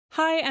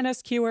Hi,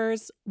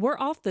 NSQers. We're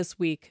off this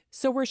week,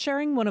 so we're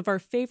sharing one of our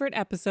favorite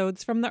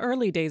episodes from the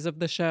early days of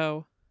the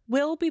show.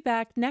 We'll be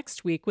back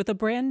next week with a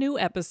brand new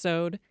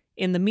episode.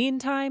 In the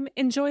meantime,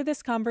 enjoy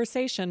this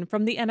conversation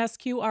from the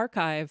NSQ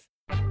archive.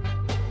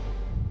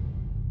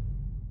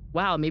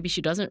 Wow, maybe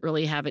she doesn't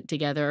really have it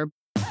together.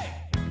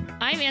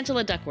 I'm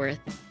Angela Duckworth.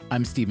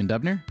 I'm Stephen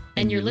Dubner.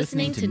 And you're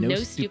listening to No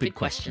Stupid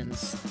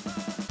Questions.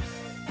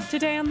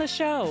 Today on the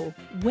show,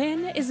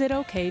 when is it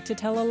okay to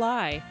tell a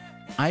lie?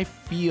 I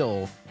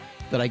feel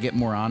that I get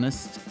more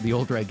honest the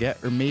older I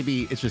get, or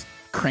maybe it's just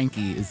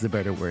cranky is the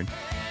better word.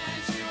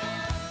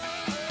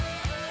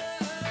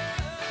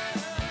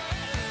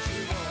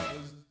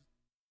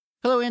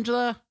 Hello,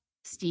 Angela.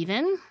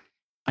 Stephen?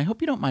 I hope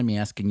you don't mind me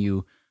asking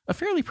you a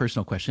fairly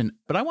personal question,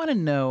 but I want to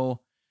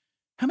know,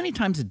 how many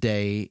times a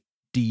day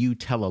do you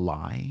tell a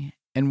lie?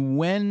 And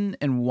when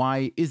and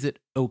why is it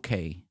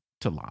okay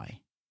to lie?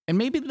 And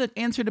maybe the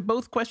answer to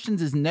both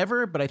questions is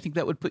never, but I think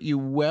that would put you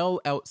well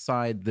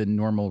outside the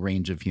normal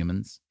range of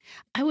humans.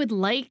 I would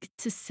like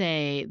to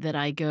say that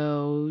I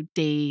go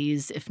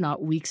days, if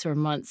not weeks or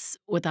months,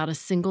 without a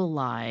single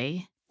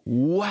lie.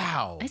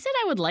 Wow. I said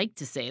I would like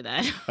to say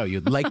that. Oh,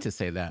 you'd like to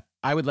say that.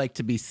 I would like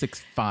to be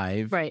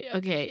 6'5". Right.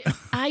 Okay.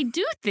 I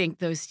do think,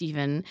 though,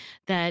 Stephen,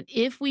 that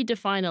if we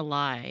define a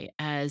lie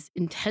as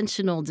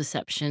intentional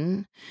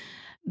deception,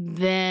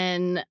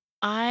 then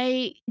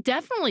I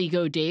definitely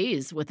go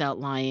days without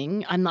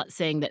lying. I'm not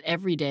saying that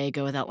every day I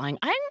go without lying.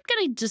 I'm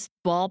going to just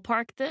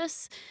ballpark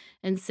this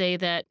and say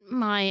that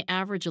my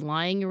average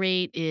lying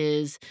rate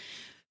is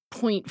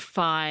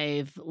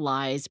 0.5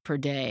 lies per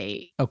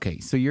day. Okay,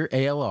 so your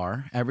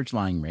ALR, average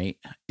lying rate,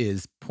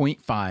 is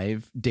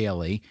 0.5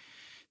 daily.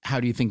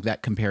 How do you think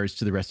that compares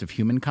to the rest of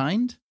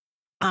humankind?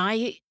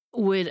 I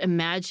would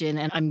imagine,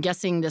 and I'm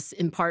guessing this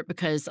in part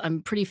because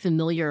I'm pretty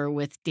familiar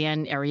with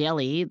Dan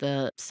Ariely,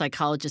 the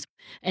psychologist,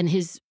 and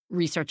his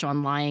research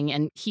on lying.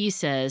 And he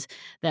says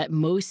that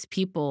most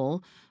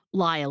people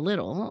lie a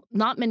little.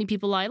 Not many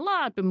people lie a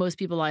lot, but most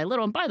people lie a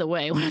little. And by the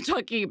way, when I'm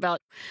talking about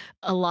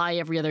a lie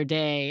every other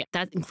day,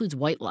 that includes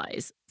white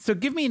lies. So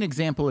give me an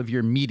example of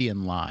your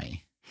median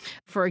lie.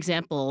 For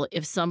example,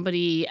 if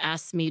somebody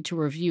asks me to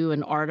review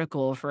an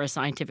article for a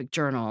scientific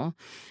journal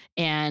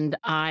and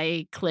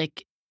I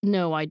click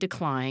no, I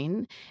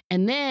decline.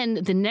 And then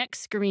the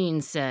next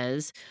screen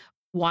says,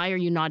 why are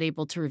you not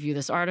able to review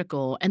this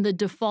article? And the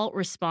default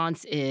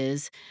response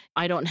is,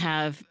 I don't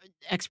have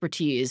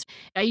expertise.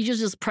 I usually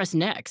just press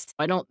next.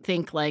 I don't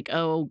think like,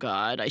 oh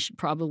God, I should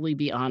probably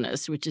be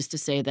honest, which is to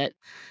say that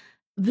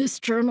this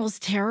journal's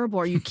terrible.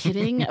 Are you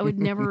kidding? I would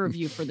never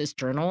review for this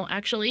journal,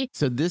 actually.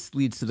 So this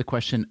leads to the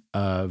question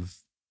of,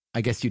 I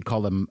guess you'd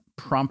call them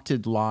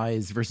prompted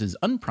lies versus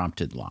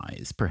unprompted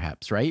lies,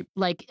 perhaps, right?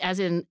 Like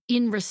as in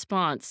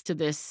response to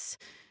this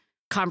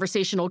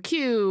conversational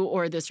cue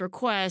or this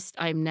request,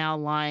 I'm now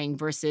lying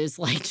versus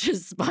like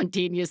just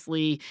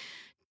spontaneously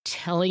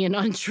telling an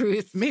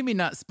untruth. Maybe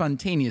not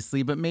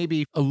spontaneously, but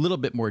maybe a little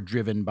bit more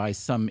driven by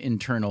some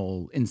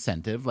internal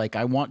incentive. Like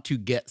I want to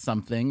get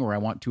something or I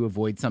want to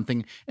avoid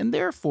something, and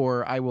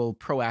therefore I will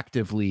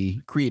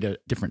proactively create a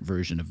different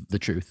version of the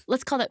truth.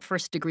 Let's call that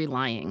first-degree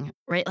lying,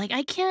 right? Like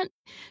I can't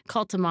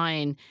call to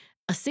mind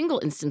a single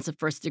instance of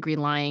first-degree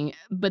lying,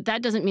 but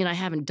that doesn't mean I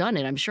haven't done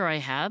it. I'm sure I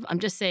have. I'm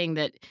just saying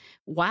that,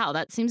 wow,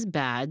 that seems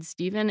bad,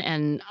 Stephen,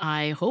 and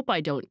I hope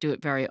I don't do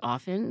it very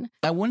often.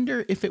 I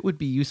wonder if it would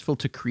be useful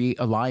to create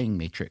a lying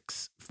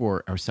matrix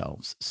for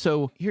ourselves.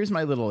 So here's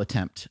my little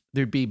attempt.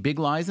 There'd be big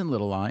lies and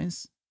little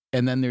lies,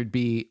 and then there'd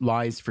be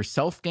lies for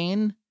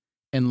self-gain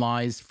and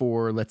lies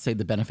for, let's say,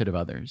 the benefit of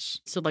others.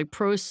 So like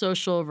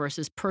pro-social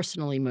versus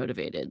personally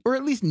motivated. Or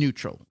at least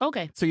neutral.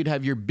 Okay. So you'd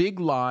have your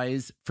big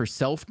lies for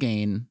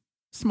self-gain,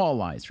 small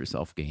lies for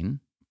self-gain,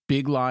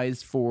 big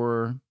lies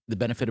for the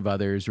benefit of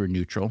others or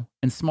neutral,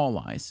 and small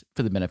lies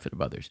for the benefit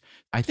of others.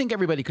 I think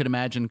everybody could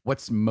imagine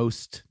what's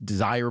most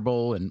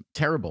desirable and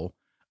terrible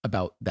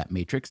about that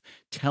matrix.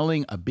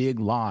 Telling a big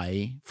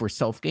lie for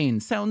self-gain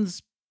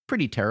sounds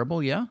pretty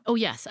terrible, yeah? Oh,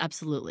 yes,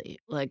 absolutely.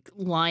 Like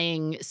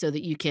lying so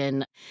that you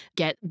can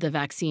get the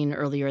vaccine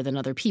earlier than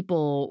other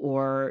people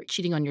or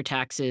cheating on your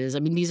taxes.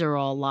 I mean, these are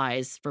all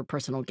lies for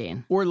personal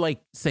gain. Or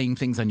like saying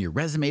things on your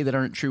resume that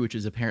aren't true, which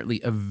is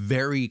apparently a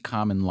very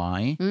common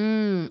lie.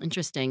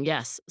 Interesting.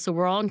 Yes. So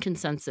we're all in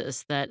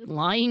consensus that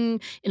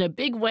lying in a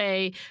big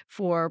way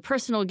for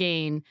personal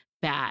gain,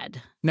 bad.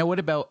 Now, what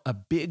about a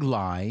big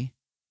lie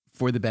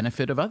for the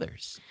benefit of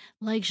others?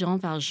 Like Jean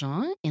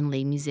Valjean in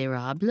Les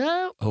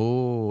Miserables.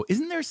 Oh,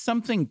 isn't there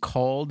something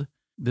called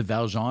the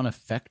Valjean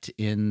effect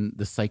in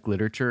the psych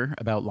literature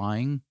about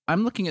lying?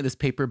 I'm looking at this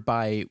paper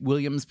by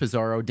Williams,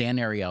 Pizarro, Dan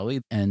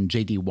Ariely, and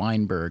J.D.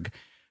 Weinberg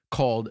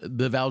called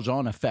The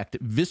Valjean Effect,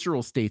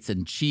 Visceral States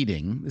and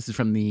Cheating. This is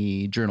from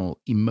the journal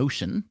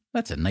Emotion.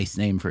 That's a nice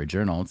name for a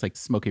journal. It's like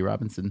Smokey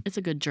Robinson. It's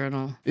a good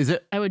journal. Is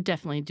it? I would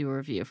definitely do a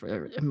review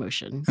for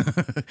Emotion.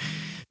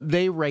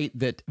 They write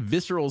that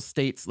visceral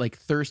states like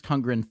thirst,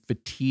 hunger, and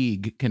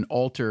fatigue can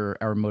alter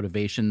our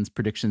motivations,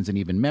 predictions, and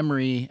even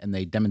memory. And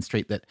they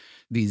demonstrate that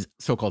these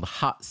so-called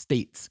hot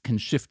states can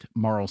shift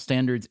moral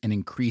standards and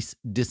increase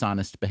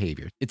dishonest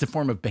behavior. It's a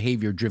form of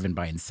behavior driven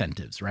by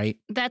incentives, right?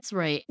 That's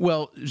right.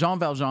 Well, Jean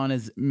Valjean,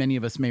 as many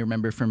of us may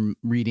remember from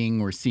reading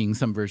or seeing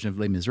some version of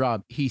Les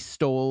Miserables, he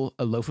stole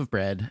a loaf of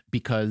bread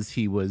because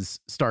he was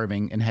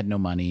starving and had no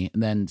money,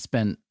 and then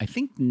spent, I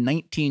think,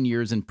 19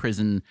 years in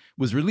prison,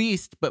 was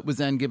released, but was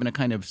then given a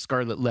kind of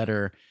scarlet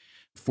letter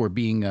for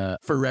being a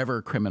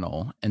forever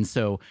criminal. And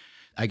so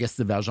I guess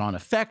the Valjean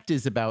effect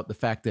is about the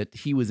fact that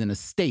he was in a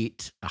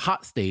state, a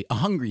hot state, a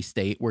hungry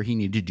state, where he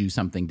needed to do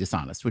something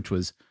dishonest, which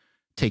was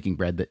taking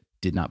bread that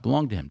did not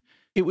belong to him.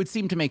 It would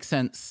seem to make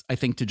sense, I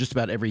think, to just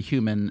about every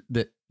human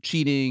that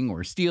cheating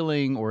or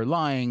stealing or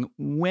lying,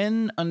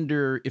 when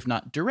under, if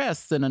not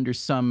duress, then under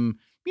some,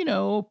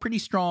 pretty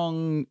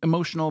strong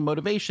emotional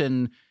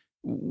motivation,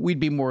 we'd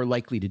be more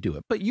likely to do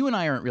it. But you and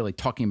I aren't really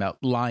talking about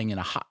lying in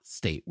a hot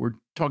state. We're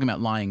talking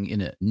about lying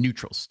in a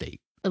neutral state.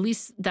 At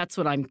least that's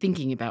what I'm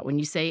thinking about when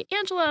you say,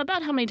 Angela,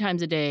 about how many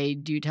times a day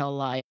do you tell a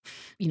lie?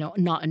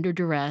 Not under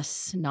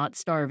duress, not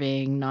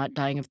starving, not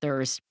dying of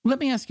thirst. Let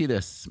me ask you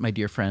this, my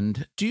dear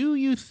friend. Do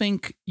you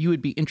think you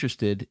would be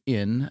interested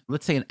in,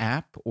 let's say, an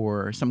app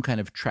or some kind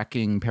of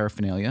tracking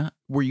paraphernalia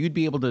where you'd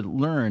be able to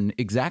learn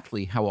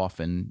exactly how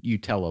often you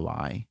tell a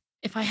lie?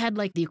 If I had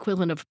like the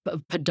equivalent of a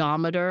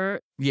pedometer.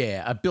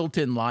 Yeah, a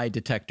built-in lie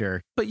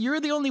detector. But you're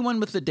the only one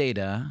with the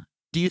data.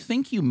 Do you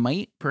think you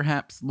might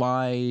perhaps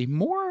lie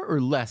more or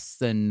less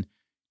than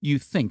you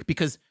think?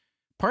 Because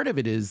part of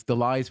it is the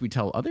lies we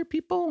tell other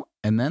people,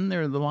 and then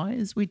there are the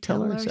lies we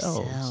tell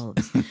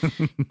ourselves.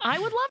 I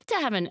would love to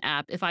have an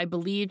app if I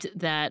believed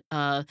that,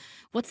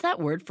 what's that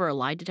word for a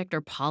lie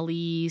detector?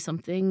 Poly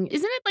something?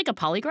 Isn't it like a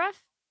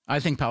polygraph? I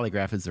think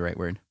polygraph is the right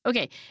word.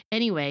 Okay.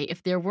 Anyway,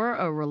 if there were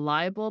a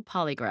reliable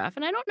polygraph,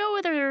 and I don't know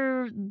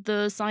whether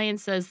the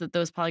science says that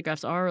those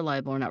polygraphs are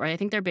reliable or not, right? I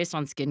think they're based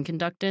on skin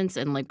conductance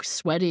and like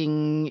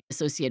sweating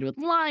associated with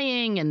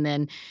lying. And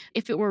then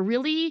if it were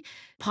really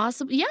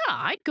possible, yeah,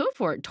 I'd go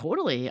for it.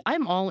 Totally.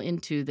 I'm all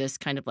into this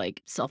kind of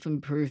like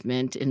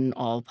self-improvement in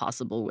all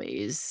possible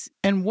ways.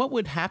 And what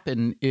would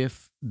happen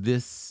if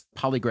this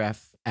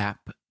polygraph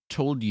app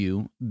told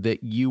you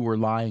that you were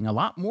lying a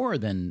lot more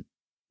than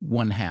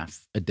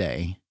 1/2 a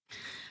day?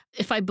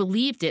 If I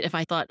believed it, if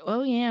I thought,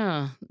 oh,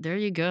 yeah, there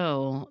you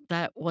go,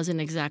 that wasn't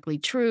exactly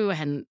true, I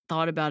hadn't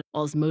thought about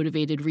all this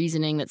motivated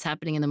reasoning that's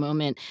happening in the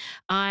moment,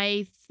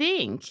 I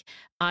think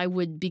I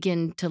would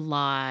begin to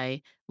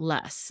lie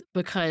less,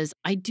 because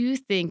I do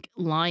think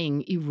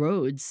lying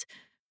erodes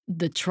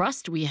the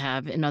trust we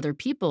have in other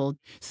people.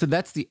 So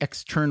that's the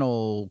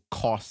external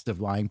cost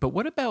of lying. But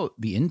what about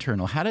the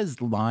internal? How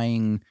does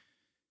lying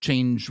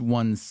change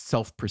one's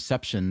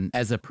self-perception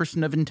as a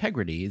person of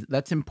integrity?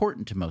 That's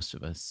important to most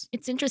of us.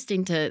 It's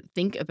interesting to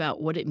think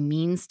about what it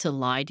means to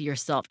lie to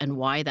yourself and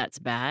why that's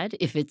bad,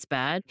 if it's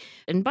bad.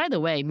 And by the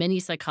way, many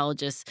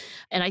psychologists,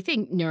 and I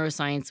think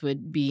neuroscience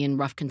would be in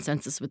rough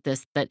consensus with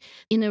this, that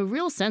in a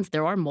real sense,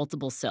 there are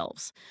multiple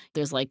selves.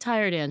 There's like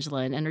tired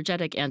Angela and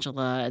energetic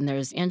Angela, and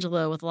there's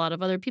Angela with a lot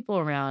of other people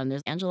around.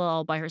 There's Angela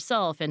all by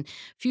herself, and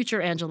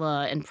future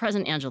Angela, and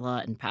present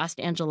Angela, and past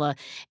Angela.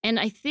 And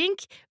I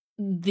think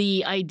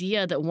the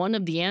idea that one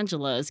of the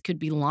Angelas could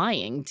be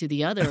lying to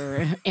the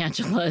other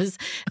Angelas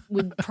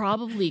would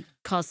probably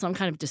cause some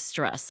kind of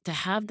distress, to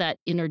have that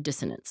inner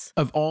dissonance.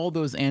 Of all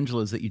those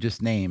Angelas that you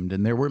just named,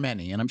 and there were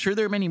many, and I'm sure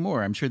there are many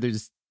more. I'm sure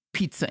there's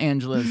Pizza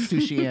Angela,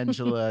 Sushi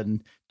Angela,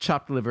 and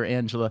Chopped Liver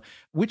Angela.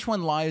 Which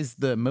one lies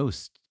the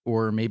most,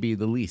 or maybe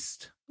the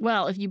least?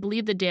 Well, if you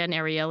believe the Dan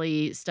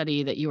Ariely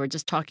study that you were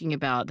just talking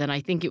about, then I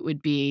think it would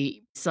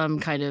be some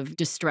kind of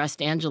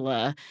distressed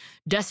Angela,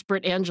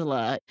 desperate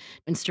Angela,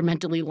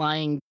 instrumentally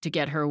lying to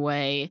get her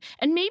way.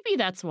 And maybe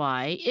that's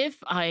why, if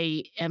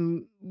I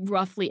am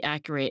roughly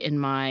accurate in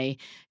my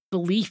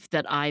belief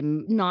that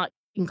I'm not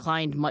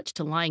inclined much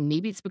to lying,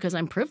 maybe it's because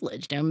I'm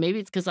privileged. And maybe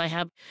it's because I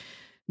have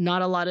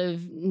not a lot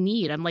of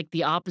need. I'm like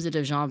the opposite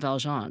of Jean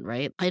Valjean,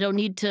 right? I don't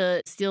need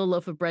to steal a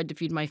loaf of bread to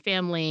feed my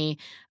family.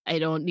 I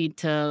don't need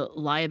to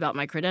lie about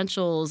my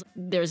credentials.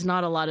 There's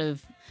not a lot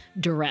of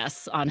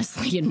duress,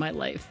 honestly, in my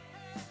life.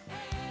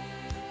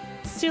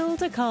 Still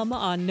to come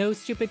on No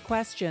Stupid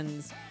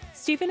Questions,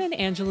 Stephen and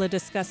Angela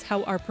discuss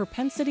how our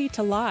propensity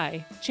to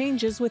lie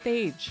changes with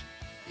age.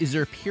 Is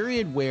there a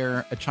period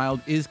where a child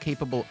is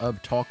capable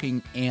of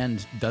talking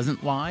and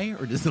doesn't lie,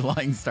 or does the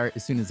lying start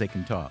as soon as they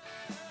can talk?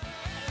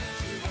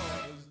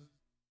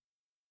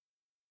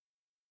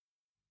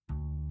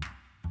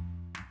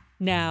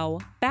 Now,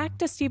 back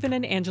to Stephen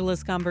and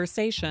Angela's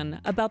conversation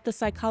about the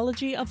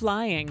psychology of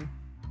lying.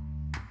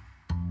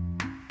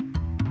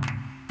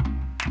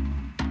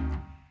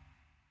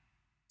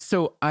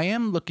 So I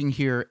am looking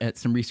here at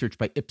some research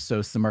by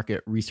Ipsos, the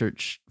market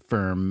research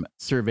firm,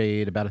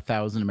 surveyed about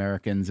 1,000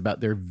 Americans about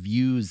their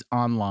views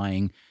on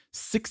lying.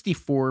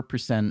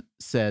 64%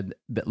 said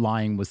that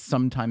lying was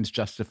sometimes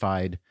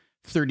justified.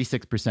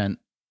 36%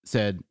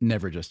 said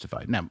never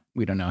justified. Now,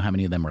 we don't know how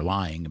many of them are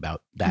lying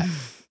about that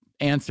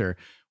answer.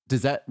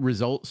 Does that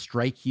result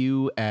strike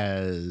you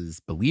as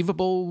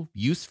believable,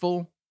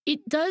 useful?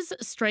 It does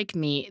strike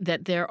me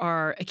that there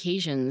are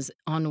occasions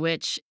on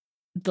which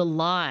the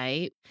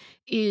lie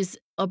is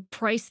a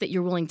price that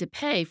you're willing to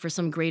pay for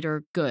some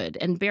greater good.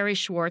 And Barry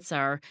Schwartz,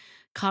 our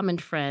common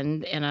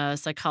friend and a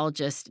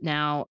psychologist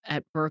now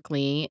at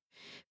Berkeley,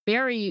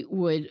 Barry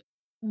would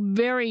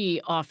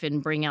very often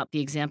bring out the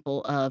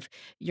example of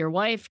your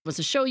wife wants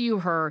to show you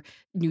her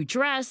new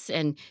dress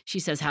and she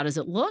says, "How does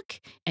it look?"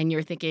 And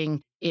you're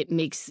thinking, it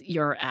makes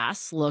your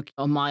ass look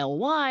a mile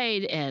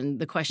wide. And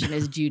the question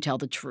is, do you tell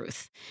the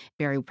truth?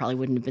 Barry probably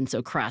wouldn't have been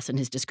so crass in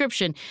his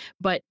description,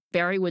 but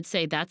Barry would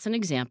say that's an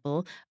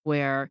example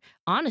where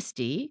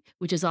honesty,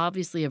 which is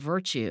obviously a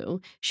virtue,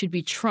 should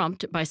be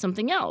trumped by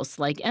something else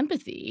like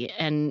empathy.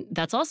 And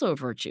that's also a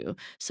virtue.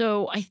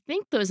 So I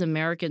think those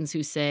Americans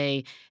who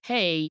say,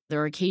 hey,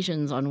 there are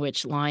occasions on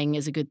which lying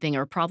is a good thing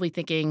are probably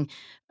thinking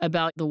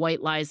about the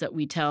white lies that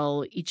we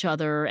tell each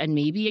other and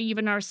maybe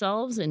even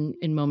ourselves in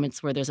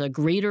moments where there's a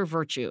greater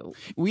virtue.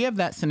 We have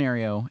that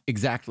scenario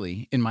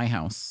exactly in my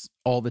house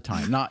all the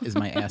time. Not is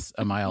my ass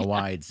a mile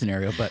wide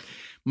scenario, but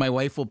my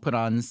wife will put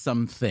on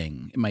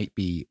something. It might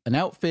be an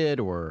outfit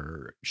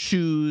or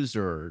shoes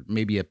or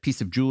maybe a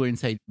piece of jewelry and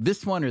say,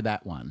 this one or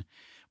that one.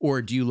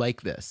 Or do you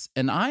like this?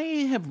 And I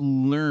have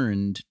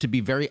learned to be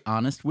very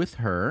honest with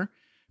her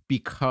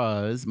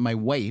because my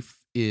wife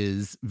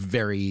is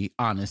very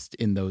honest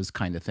in those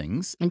kind of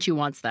things. And she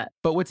wants that.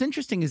 But what's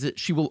interesting is that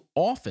she will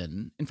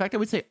often, in fact, I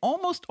would say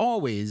almost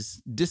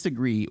always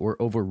disagree or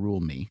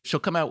overrule me.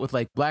 She'll come out with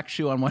like black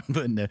shoe on one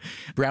foot and a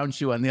brown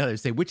shoe on the other.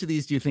 Say, which of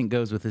these do you think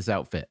goes with this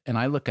outfit? And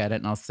I look at it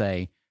and I'll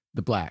say,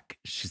 the black.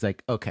 She's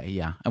like, okay,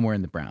 yeah, I'm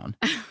wearing the brown.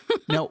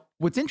 Now,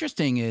 what's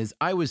interesting is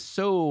I was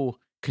so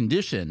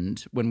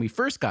conditioned when we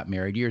first got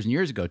married years and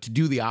years ago to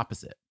do the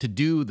opposite, to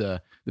do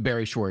the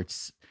Barry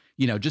Schwartz,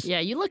 just. Yeah,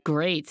 you look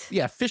great.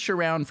 Yeah, fish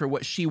around for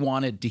what she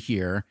wanted to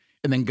hear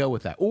and then go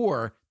with that.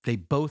 Or they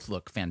both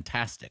look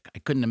fantastic. I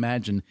couldn't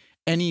imagine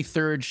any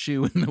third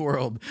shoe in the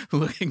world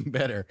looking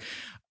better.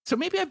 So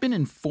maybe I've been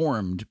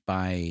informed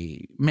by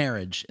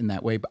marriage in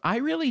that way, but I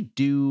really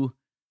do.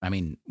 I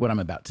mean, what I'm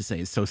about to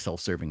say is so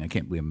self-serving. I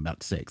can't believe I'm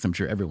about to say it because I'm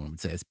sure everyone would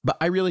say this. But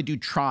I really do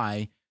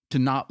try to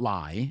not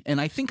lie. And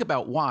I think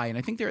about why. And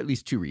I think there are at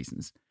least two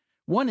reasons.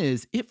 One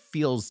is it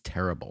feels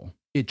terrible.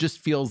 It just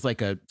feels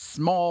like a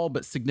small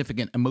but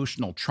significant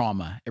emotional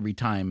trauma every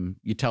time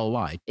you tell a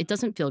lie. It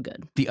doesn't feel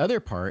good. The other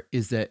part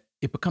is that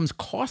it becomes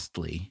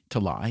costly to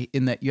lie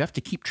in that you have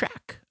to keep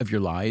track of your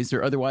lies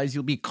or otherwise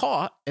you'll be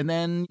caught and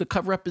then the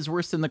cover-up is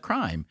worse than the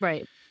crime.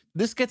 Right.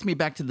 This gets me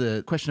back to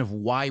the question of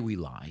why we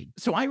lied.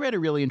 So I read a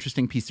really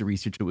interesting piece of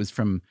research. It was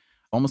from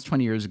almost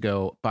 20 years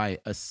ago by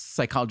a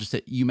psychologist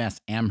at UMass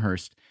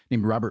Amherst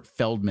named Robert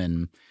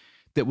Feldman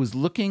that was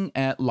looking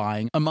at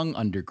lying among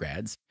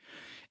undergrads.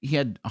 He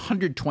had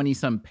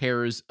 120-some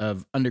pairs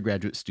of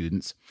undergraduate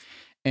students,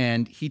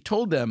 and he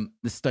told them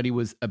the study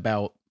was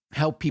about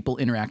how people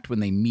interact when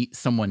they meet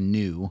someone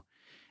new.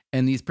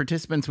 And these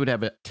participants would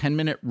have a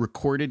 10-minute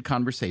recorded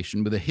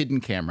conversation with a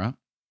hidden camera.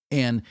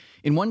 And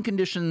in one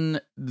condition,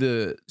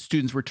 the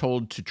students were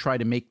told to try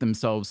to make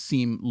themselves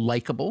seem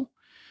likable.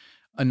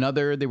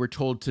 Another, they were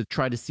told to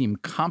try to seem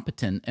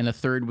competent. And a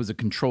third was a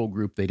control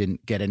group. They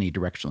didn't get any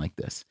direction like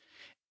this.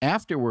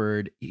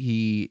 Afterward,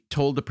 he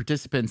told the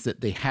participants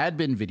that they had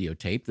been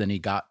videotaped. Then he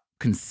got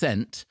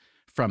consent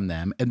from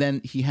them. And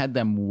then he had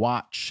them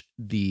watch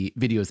the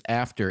videos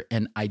after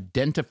and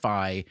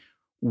identify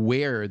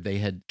where they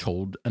had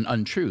told an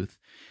untruth.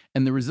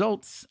 And the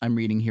results I'm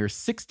reading here,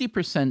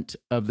 60%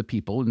 of the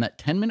people in that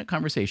 10-minute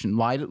conversation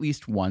lied at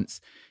least once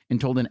and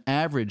told an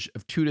average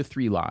of 2 to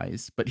 3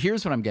 lies. But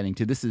here's what I'm getting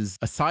to. This is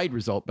a side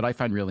result, but I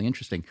find really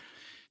interesting.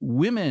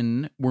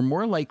 Women were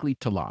more likely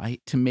to lie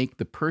to make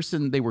the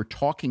person they were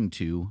talking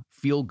to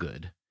feel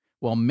good,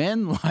 while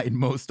men lied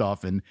most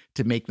often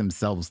to make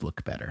themselves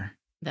look better.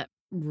 That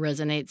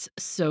resonates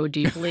so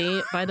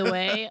deeply, by the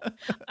way.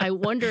 I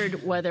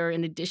wondered whether,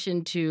 in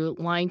addition to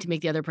lying to make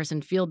the other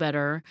person feel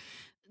better,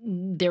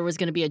 there was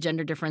going to be a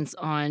gender difference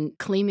on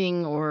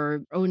claiming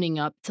or owning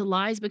up to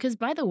lies. Because,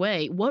 by the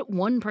way, what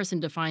one person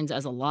defines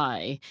as a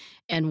lie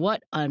and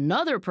what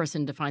another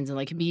person defines as a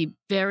lie can be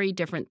very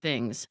different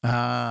things.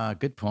 Ah,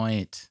 good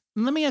point.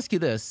 Let me ask you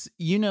this.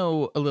 You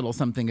know a little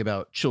something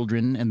about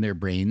children and their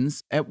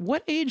brains. At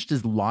what age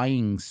does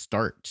lying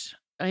start?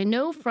 I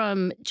know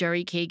from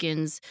Jerry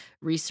Kagan's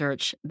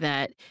research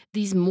that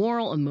these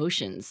moral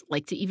emotions,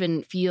 like to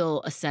even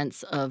feel a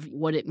sense of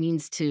what it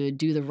means to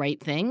do the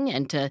right thing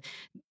and to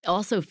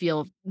also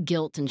feel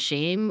guilt and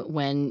shame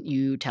when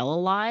you tell a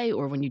lie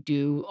or when you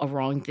do a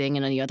wrong thing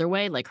in any other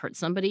way, like hurt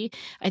somebody.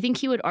 I think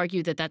he would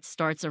argue that that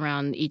starts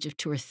around the age of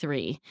 2 or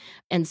 3.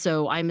 And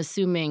so I'm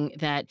assuming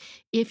that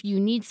if you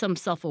need some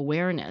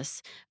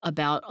self-awareness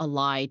about a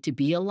lie to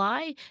be a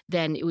lie,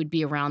 then it would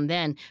be around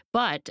then.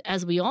 But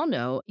as we all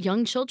know,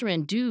 young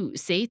children do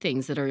say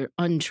things that are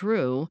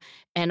untrue,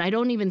 and I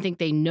don't even think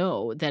they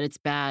know that it's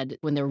bad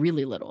when they're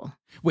really little.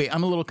 Wait,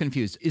 I'm a little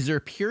confused. Is there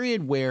a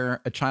period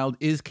where a child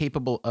is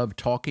capable of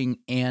talking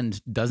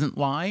and doesn't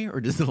lie,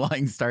 or does the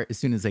lying start as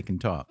soon as they can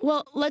talk?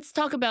 Well, let's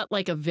talk about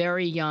like a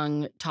very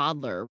young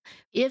toddler.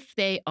 If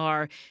they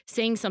are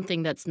saying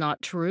something that's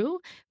not true,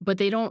 but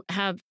they don't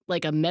have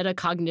like a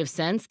metacognitive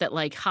sense that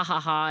like, ha ha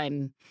ha,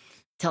 I'm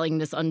telling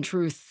this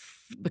untruth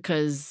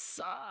because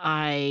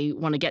I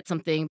want to get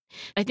something.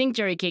 I think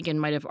Jerry Kagan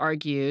might have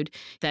argued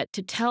that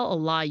to tell a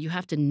lie, you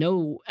have to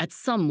know at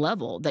some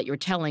level that you're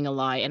telling a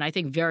lie. And I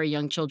think very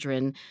young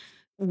children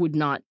would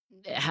not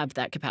have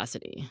that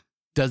capacity.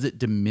 Does it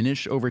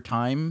diminish over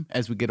time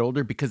as we get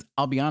older? Because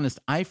I'll be honest,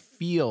 I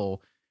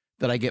feel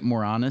that I get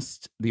more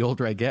honest the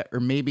older I get, or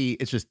maybe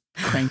it's just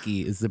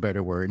cranky is the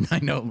better word. I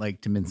don't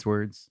like to mince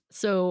words.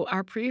 So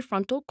our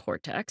prefrontal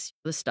cortex,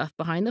 the stuff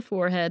behind the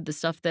forehead, the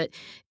stuff that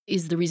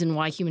is the reason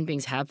why human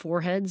beings have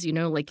foreheads,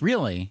 like...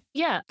 Really?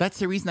 Yeah. That's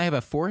the reason I have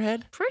a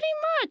forehead? Pretty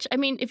much. I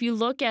mean, if you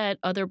look at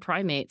other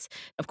primates,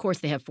 of course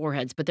they have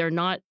foreheads, but they're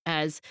not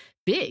as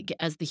big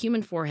as the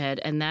human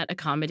forehead, and that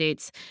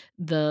accommodates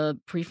the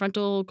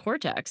prefrontal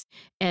cortex.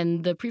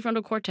 And the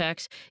prefrontal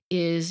cortex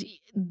is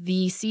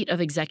the seat of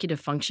executive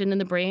function in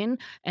the brain,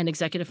 and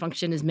executive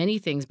function is many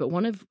things, but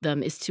one of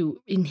them is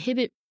to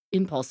inhibit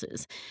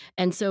impulses.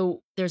 And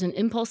so there's an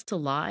impulse to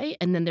lie,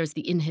 and then there's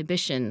the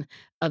inhibition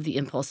of the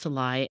impulse to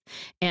lie.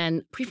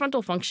 And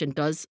prefrontal function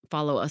does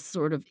follow a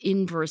sort of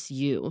inverse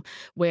U,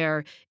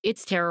 where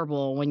it's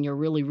terrible when you're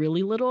really,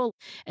 really little,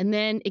 and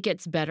then it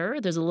gets better.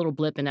 There's a little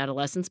blip in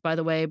adolescence, by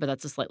the way, but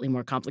that's a slightly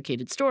more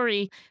complicated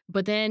story.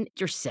 But then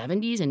your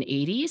 70s and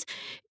 80s,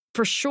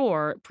 for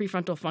sure,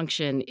 prefrontal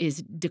function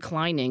is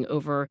declining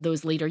over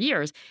those later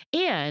years.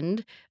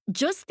 And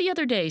just the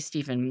other day,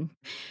 Stephen,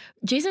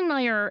 Jason and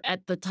I are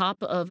at the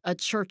top of a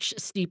church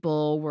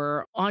steeple.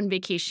 We're on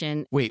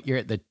vacation. Wait, you're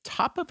at the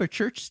top of a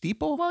church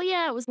steeple? Well,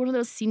 yeah, it was one of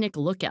those scenic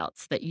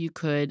lookouts that you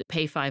could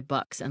pay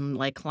 $5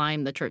 and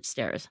climb the church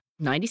stairs.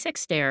 96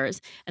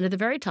 stairs. And at the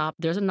very top,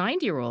 there's a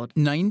 90-year-old.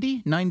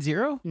 90?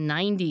 90?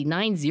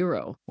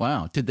 90.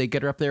 Wow. Did they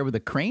get her up there with a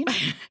crane?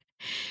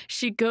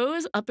 She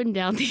goes up and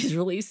down these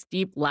really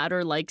steep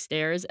ladder-like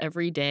stairs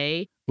every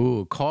day.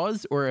 Ooh,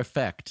 cause or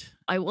effect?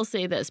 I will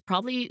say this,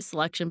 probably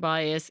selection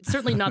bias.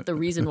 Certainly not the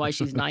reason why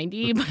she's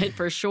 90, but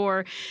for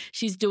sure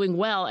she's doing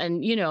well.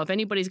 And, if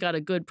anybody's got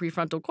a good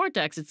prefrontal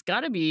cortex, it's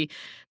got to be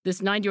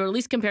this 90-year-old, at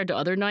least compared to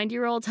other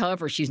 90-year-olds.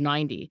 However, she's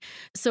 90.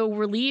 So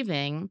we're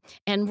leaving,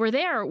 and we're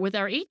there with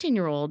our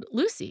 18-year-old,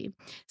 Lucy.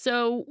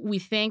 So we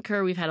thank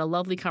her. We've had a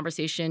lovely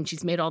conversation.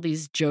 She's made all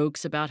these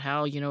jokes about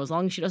how, as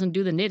long as she doesn't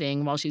do the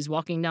knitting while she's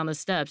walking down the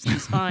steps,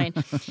 she's fine.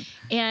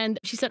 And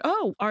she said,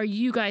 "Oh, are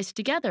you guys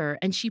together?"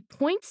 And she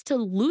points to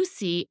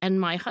Lucy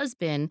and my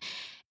husband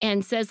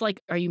and says,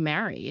 "Are you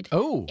married?"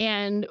 Oh.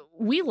 And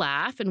we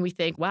laugh and we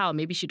think, wow,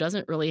 maybe she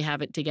doesn't really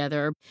have it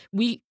together.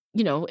 We,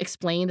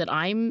 explain that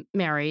I'm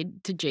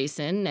married to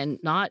Jason and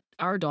not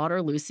our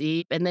daughter,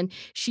 Lucy. And then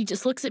she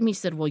just looks at me and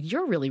said, "Well,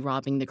 you're really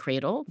robbing the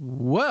cradle."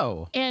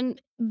 Whoa.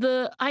 And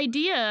the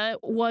idea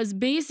was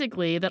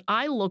basically that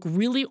I look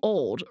really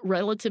old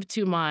relative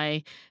to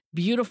my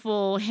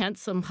beautiful,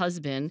 handsome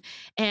husband.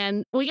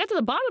 And when we got to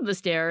the bottom of the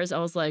stairs, I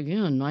was like,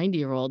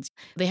 90-year-olds,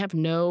 they have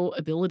no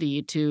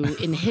ability to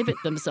inhibit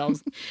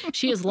themselves.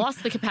 She has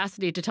lost the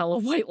capacity to tell a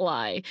white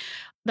lie.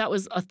 That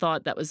was a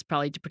thought that was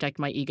probably to protect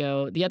my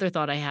ego. The other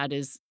thought I had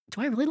is, do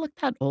I really look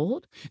that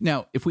old?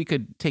 Now, if we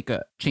could take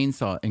a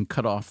chainsaw and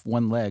cut off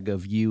one leg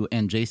of you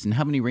and Jason,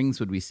 how many rings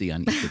would we see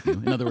on each of you?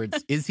 In other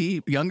words, is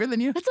he younger than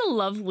you? That's a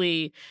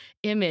lovely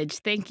image.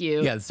 Thank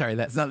you. Yeah, sorry,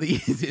 that's not the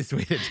easiest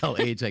way to tell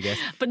age, I guess.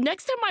 But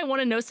next time I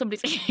want to know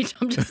somebody's age,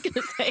 I'm just going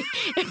to say,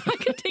 if I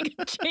could take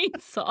a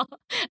chainsaw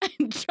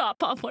and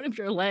chop off one of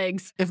your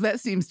legs. If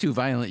that seems too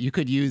violent, you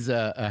could use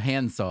a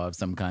handsaw of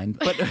some kind.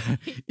 But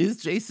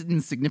is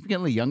Jason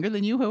significantly younger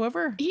than you,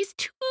 however? He's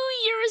 2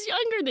 years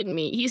younger than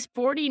me. He's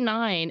 49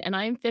 and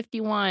I'm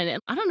 51.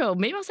 And I don't know,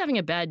 maybe I was having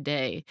a bad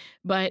day,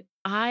 but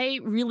I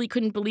really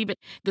couldn't believe it.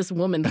 This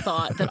woman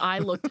thought that I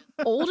looked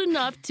old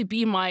enough to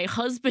be my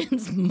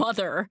husband's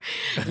mother,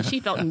 and she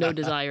felt no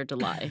desire to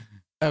lie.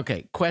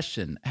 Okay,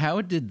 question.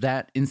 How did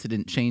that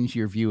incident change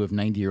your view of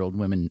 90-year-old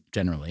women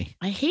generally?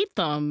 I hate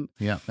them.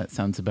 Yeah, that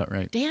sounds about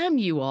right. Damn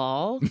you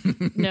all.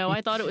 No,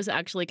 I thought it was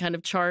actually kind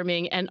of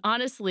charming. And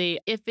honestly,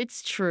 if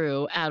it's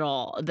true at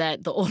all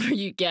that the older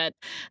you get,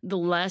 the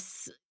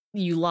less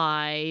you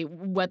lie,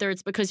 whether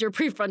it's because your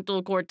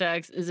prefrontal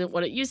cortex isn't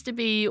what it used to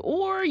be,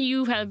 or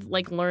you have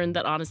learned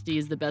that honesty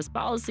is the best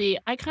policy,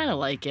 I kind of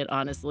like it,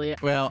 honestly.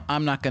 Well,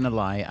 I'm not going to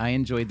lie. I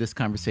enjoyed this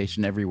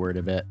conversation, every word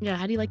of it. Yeah,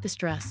 how do you like this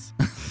dress?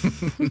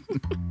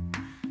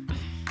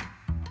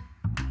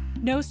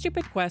 No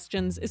Stupid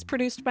Questions is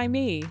produced by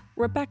me,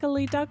 Rebecca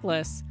Lee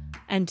Douglas.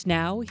 And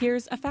now,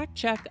 here's a fact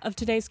check of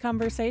today's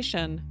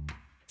conversation.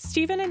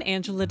 Stephen and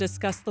Angela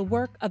discuss the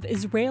work of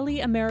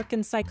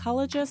Israeli-American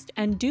psychologist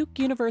and Duke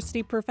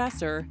University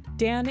professor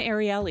Dan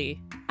Ariely.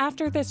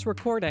 After this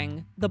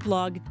recording, the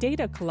blog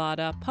Data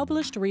Colada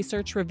published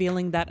research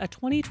revealing that a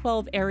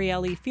 2012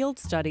 Ariely field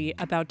study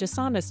about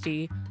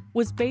dishonesty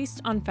was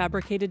based on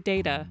fabricated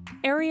data.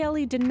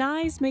 Ariely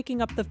denies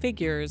making up the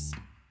figures,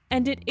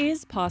 and it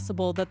is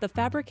possible that the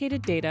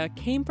fabricated data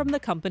came from the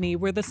company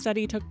where the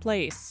study took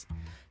place.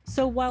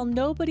 So while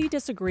nobody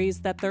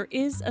disagrees that there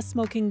is a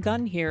smoking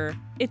gun here,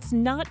 it's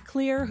not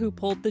clear who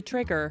pulled the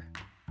trigger.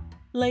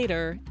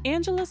 Later,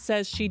 Angela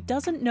says she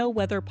doesn't know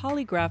whether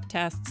polygraph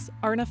tests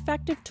are an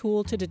effective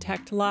tool to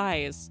detect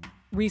lies.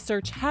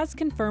 Research has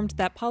confirmed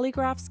that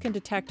polygraphs can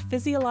detect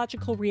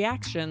physiological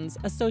reactions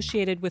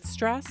associated with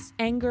stress,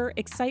 anger,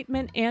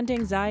 excitement, and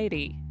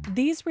anxiety.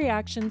 These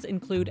reactions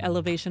include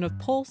elevation of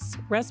pulse,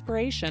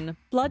 respiration,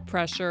 blood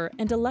pressure,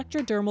 and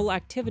electrodermal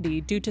activity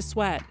due to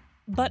sweat.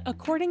 But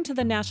according to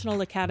the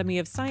National Academy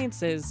of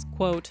Sciences,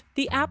 quote,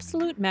 the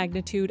absolute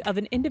magnitude of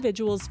an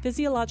individual's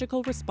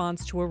physiological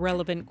response to a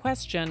relevant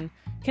question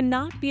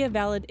cannot be a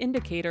valid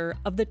indicator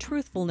of the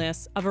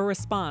truthfulness of a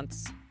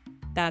response.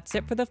 That's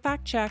it for the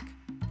fact check.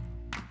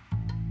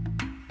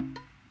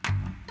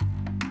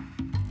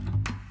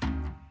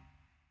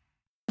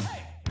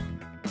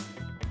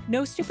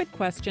 No Stupid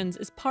Questions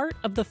is part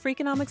of the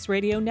Freakonomics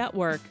Radio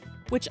Network,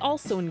 which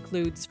also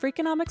includes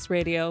Freakonomics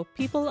Radio,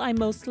 People I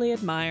Mostly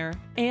Admire,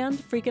 and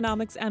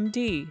Freakonomics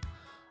MD.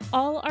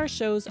 All our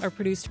shows are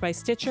produced by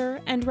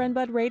Stitcher and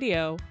Renbud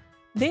Radio.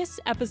 This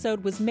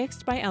episode was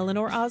mixed by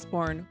Eleanor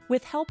Osborne,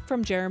 with help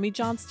from Jeremy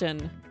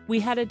Johnston. We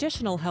had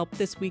additional help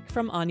this week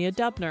from Anya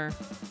Dubner.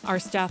 Our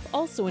staff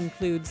also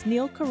includes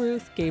Neil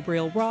Carruth,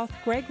 Gabriel Roth,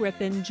 Greg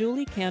Rippin,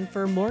 Julie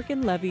Canfer,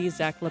 Morgan Levy,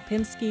 Zach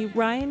Lipinski,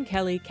 Ryan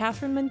Kelly,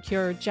 Catherine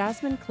Mancure,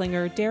 Jasmine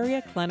Klinger,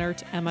 Daria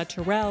Kleinert, Emma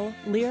Terrell,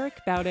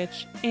 Lyric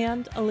Bowditch,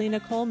 and Alina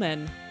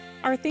Coleman.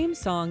 Our theme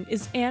song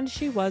is And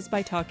She Was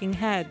by Talking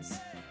Heads.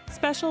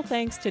 Special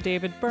thanks to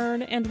David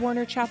Byrne and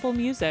Warner Chappell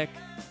Music.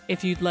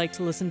 If you'd like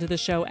to listen to the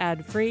show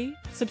ad-free,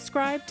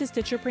 subscribe to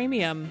Stitcher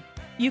Premium.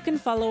 You can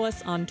follow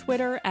us on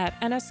Twitter at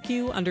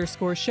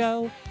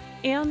NSQ_show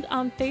and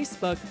on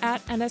Facebook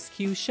at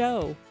NSQ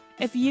Show.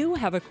 If you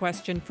have a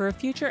question for a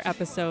future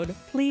episode,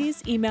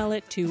 please email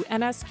it to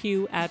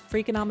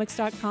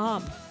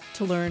nsq@freakonomics.com.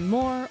 To learn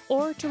more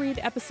or to read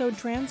episode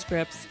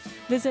transcripts,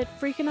 visit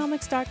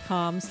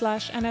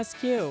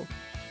freakonomics.com/NSQ.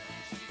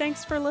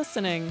 Thanks for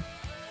listening.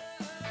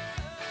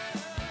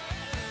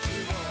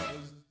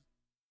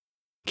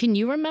 Can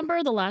you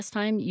remember the last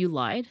time you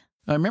lied?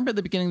 I remember at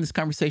the beginning of this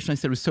conversation, I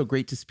said it was so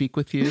great to speak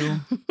with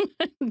you.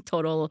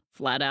 Total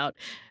flat out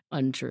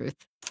untruth.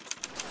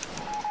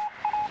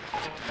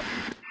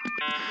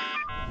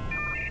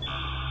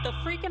 The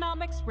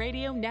Freakonomics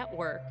Radio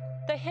Network,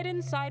 the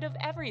hidden side of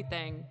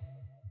everything.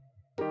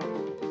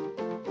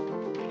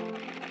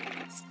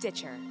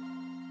 Stitcher.